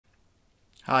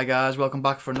Hi guys, welcome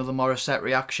back for another Morissette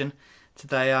reaction.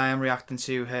 Today I am reacting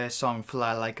to her song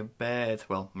Fly Like a Bird.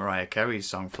 Well, Mariah Carey's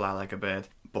song Fly Like a Bird.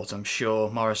 But I'm sure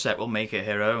Morissette will make it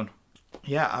her own.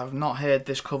 Yeah, I've not heard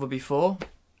this cover before.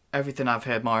 Everything I've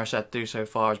heard Morissette do so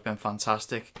far has been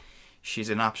fantastic. She's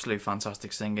an absolute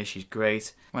fantastic singer, she's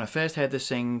great. When I first heard her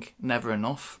sing Never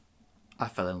Enough, I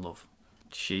fell in love.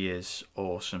 She is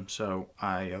awesome, so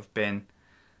I have been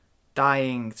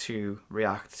dying to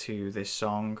react to this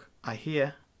song. I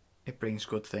hear it brings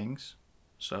good things,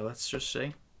 so let's just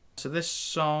see. So this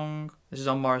song, this is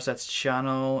on Morissette's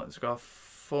channel. It's got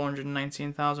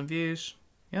 419,000 views.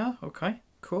 Yeah, okay,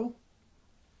 cool.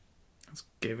 Let's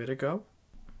give it a go.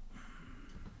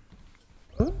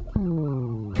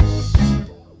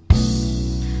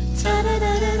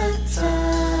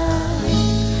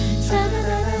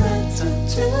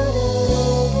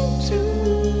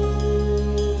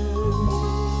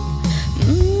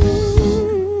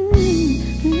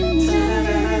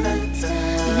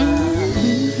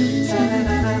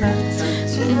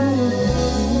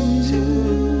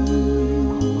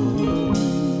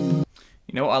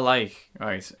 You know what I like?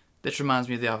 Right, this reminds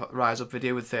me of the Rise Up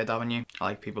video with 3rd Avenue. I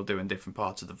like people doing different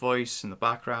parts of the voice in the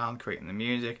background, creating the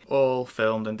music, all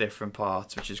filmed in different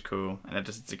parts, which is cool, and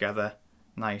edited together.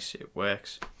 Nice, it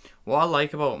works. What I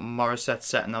like about Morissette's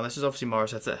set, now this is obviously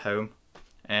Morissette at home.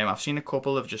 I've seen a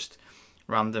couple of just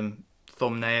random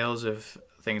thumbnails of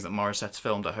things that Morissette's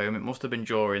filmed at home. It must have been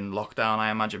during lockdown,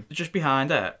 I imagine. Just behind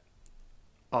her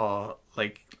are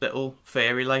like little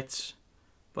fairy lights,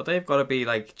 but they've got to be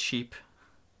like cheap.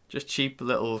 Just cheap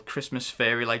little Christmas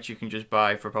fairy lights you can just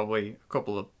buy for probably a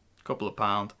couple of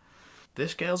pound.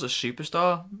 This girl's a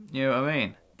superstar, you know what I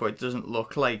mean? But it doesn't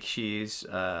look like she's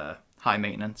high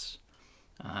maintenance.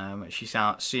 She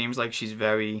seems like she's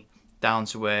very down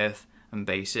to earth and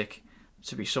basic.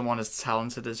 To be someone as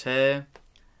talented as her,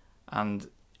 and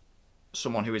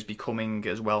someone who is becoming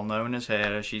as well known as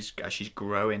her as she's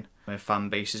growing. Her fan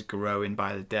base is growing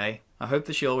by the day. I hope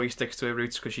that she always sticks to her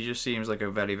roots, because she just seems like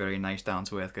a very, very nice,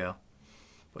 down-to-earth girl.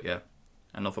 But yeah,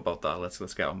 enough about that. Let's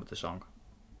get on with the song.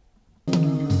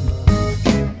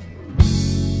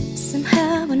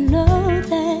 Somehow I know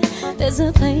that there's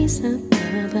a place up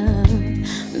above.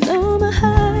 Though my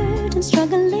heart is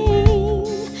struggling,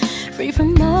 free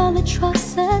from all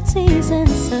atrocities and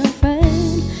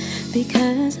suffering,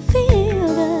 because I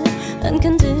feel the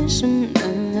unconditional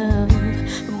love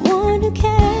from one who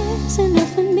cares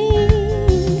enough for me.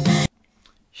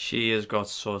 She has got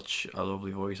such a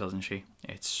lovely voice, hasn't she?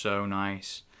 It's so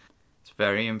nice. It's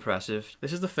very impressive.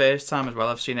 This is the first time as well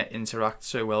I've seen her interact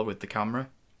so well with the camera,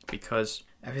 because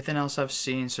everything else I've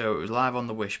seen, so it was live on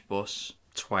the Wish bus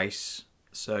twice,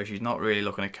 so she's not really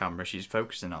looking at camera, she's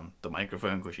focusing on the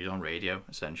microphone because she's on radio,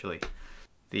 essentially.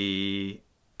 The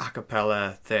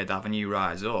acapella 3rd Avenue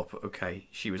Rise Up, okay,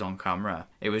 she was on camera.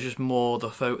 It was just more, the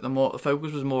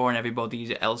focus was more on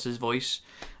everybody else's voice,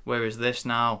 whereas this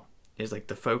now is like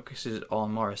the focus is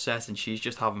on Morissette, and she's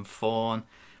just having fun,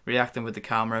 reacting with the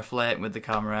camera, flirting with the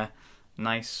camera.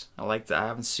 Nice, I like that. I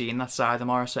haven't seen that side of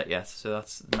Morissette yet, so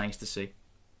that's nice to see.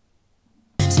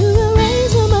 To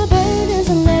erase all my burdens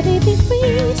and let me be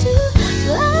free to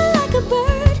fly like a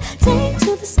bird, take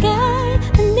to the sky.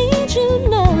 I need you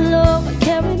now, Lord.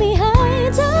 Carry me high,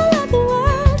 don't let the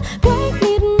world break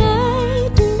me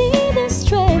tonight. I need the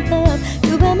strength of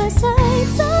you by my side.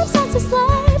 Sometimes this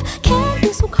life can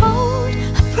be so cold.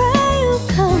 I pray you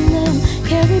come and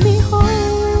carry me home.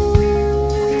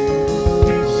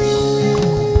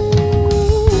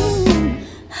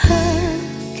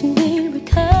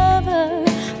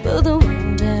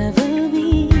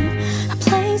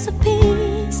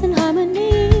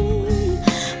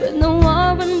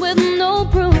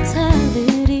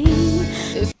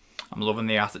 I'm loving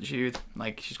the attitude.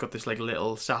 Like, she's got this like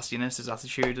little sassiness, this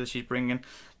attitude that she's bringing.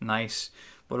 Nice.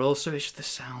 But also it's just the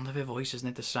sound of her voice, isn't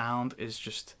it? The sound is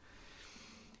just,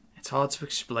 it's hard to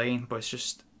explain, but it's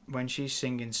just when she's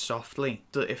singing softly,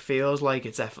 it feels like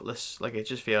it's effortless. Like, it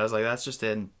just feels like that's just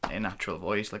a natural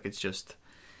voice. Like, it's just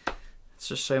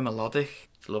so melodic.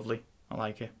 It's lovely. I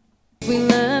like it. If we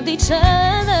loved each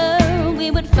other,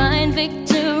 we would find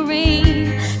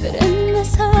victory. But in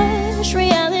this harsh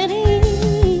reality,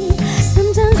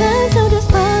 sometimes I'm so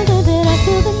despondent that I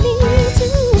feel the need to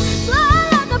fly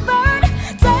like a bird,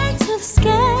 take to the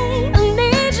sky. I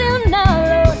need you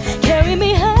now, Lord. Carry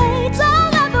me high,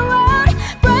 don't let the world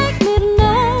break me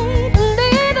tonight. I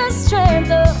need the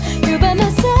strength of you by my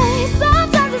side.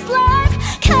 Sometimes this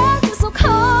life can be so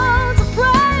cold. I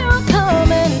pray you'll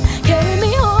come and carry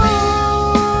me home.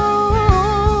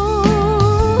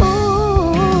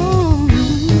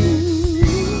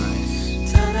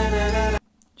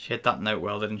 She hit that note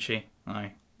well, didn't she?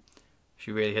 Aye.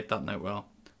 She really hit that note well.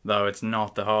 Though it's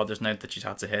not the hardest note that she's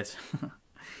had to hit.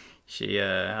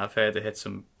 I've heard her hit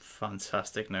some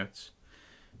fantastic notes.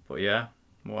 But yeah,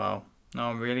 wow.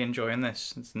 No, I'm really enjoying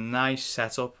this. It's a nice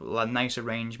setup, a nice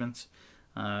arrangement.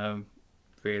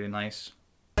 Really nice.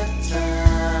 I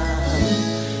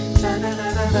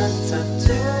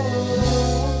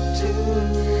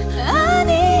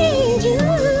need you.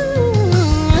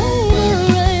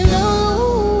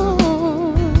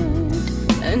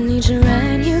 I need you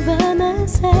right here by my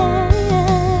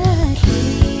side.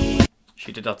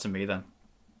 She did that to me then.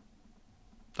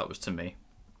 That was to me.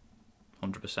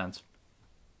 100%.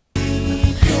 Keep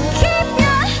your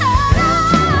head up.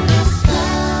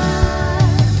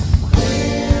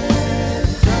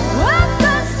 With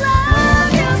God's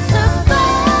love you'll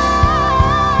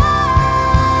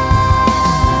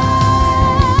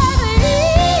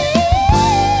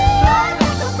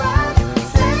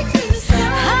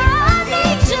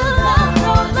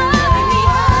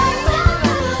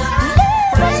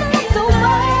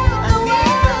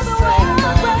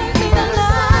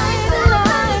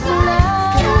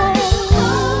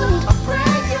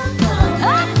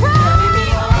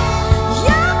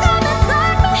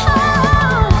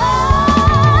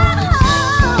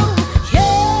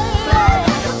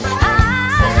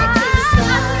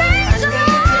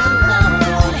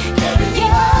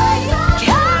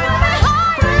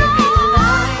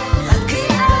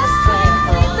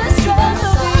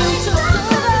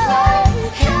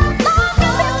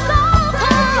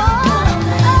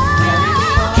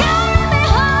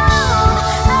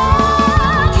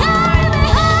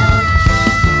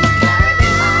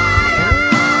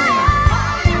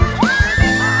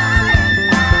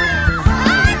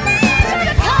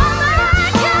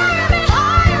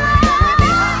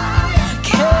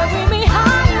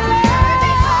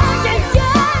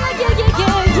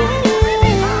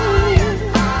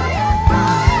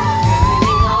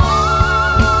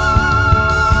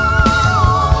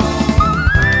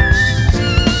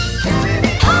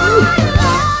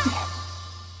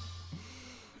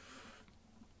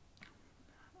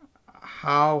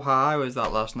How high was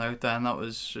that last note then? That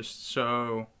was just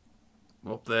so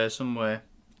up there somewhere.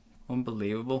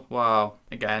 Unbelievable. Wow.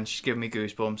 Again, she's giving me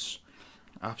goosebumps.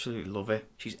 Absolutely love it.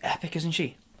 She's epic, isn't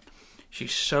she?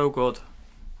 She's so good.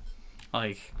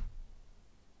 Like,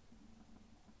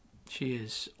 she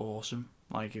is awesome.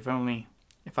 Like, if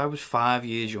I was 5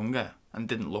 years younger and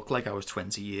didn't look like I was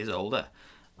 20 years older,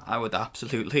 I would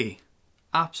absolutely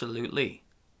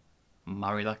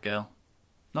marry that girl.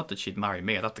 Not that she'd marry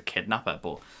me, I'd have to kidnap her,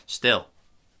 but still.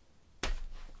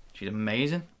 She's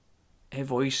amazing. Her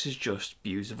voice is just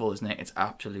beautiful, isn't it? It's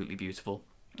absolutely beautiful.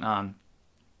 And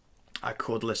I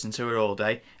could listen to her all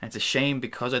day. And it's a shame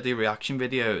because I do reaction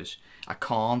videos, I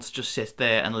can't just sit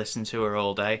there and listen to her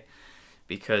all day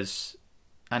because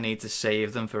I need to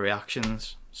save them for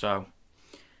reactions. So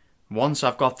once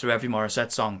I've got through every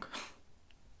Morissette song,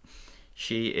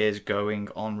 she is going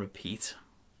on repeat.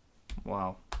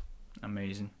 Wow.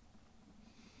 Amazing.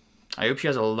 I hope she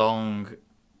has a long,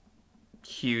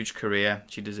 huge career.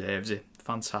 She deserves it.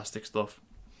 Fantastic stuff.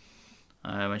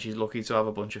 And she's lucky to have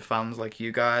a bunch of fans like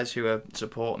you guys who are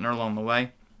supporting her along the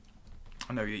way.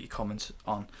 I know you comment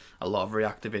on a lot of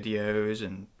reactor videos,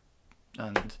 and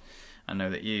I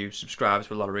know that you subscribe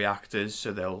to a lot of reactors,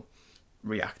 so they'll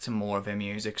react to more of her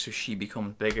music so she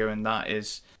becomes bigger, and that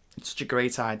is... it's such a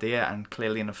great idea and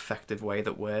clearly an effective way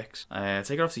that works.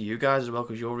 Take it off to you guys as well,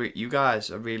 because you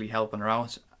guys are really helping her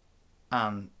out,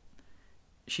 and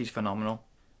she's phenomenal.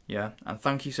 Yeah, and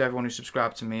thank you to everyone who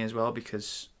subscribed to me as well,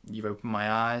 because you've opened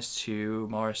my eyes to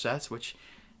Morissette, which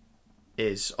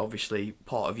is obviously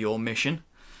part of your mission,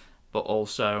 but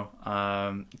also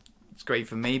it's great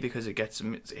for me because it gets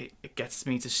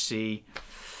me to see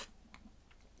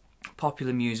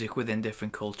popular music within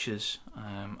different cultures,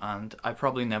 and I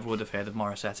probably never would have heard of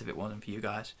Morissette if it wasn't for you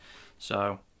guys.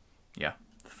 So yeah,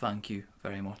 thank you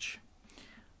very much.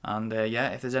 And yeah,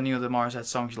 if there's any other Morissette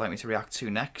songs you'd like me to react to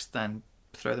next, then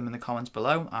throw them in the comments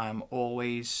below. I'm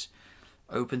always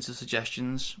open to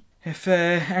suggestions. If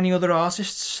any other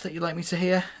artists that you'd like me to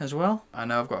hear as well. I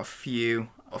know I've got a few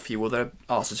other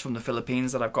artists from the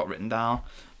Philippines that I've got written down,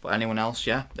 but anyone else,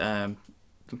 yeah, then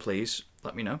please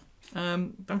let me know.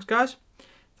 Thanks guys.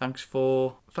 Thanks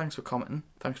for commenting.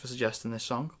 Thanks for suggesting this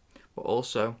song. But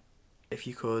also, if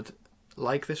you could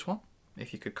like this one,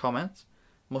 if you could comment,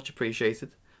 much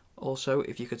appreciated. Also,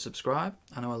 if you could subscribe.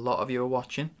 I know a lot of you are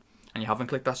watching and you haven't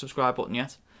clicked that subscribe button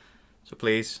yet, so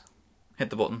please hit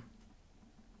the button.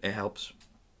 It helps.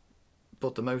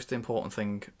 But the most important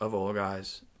thing of all,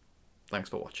 guys, thanks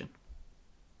for watching.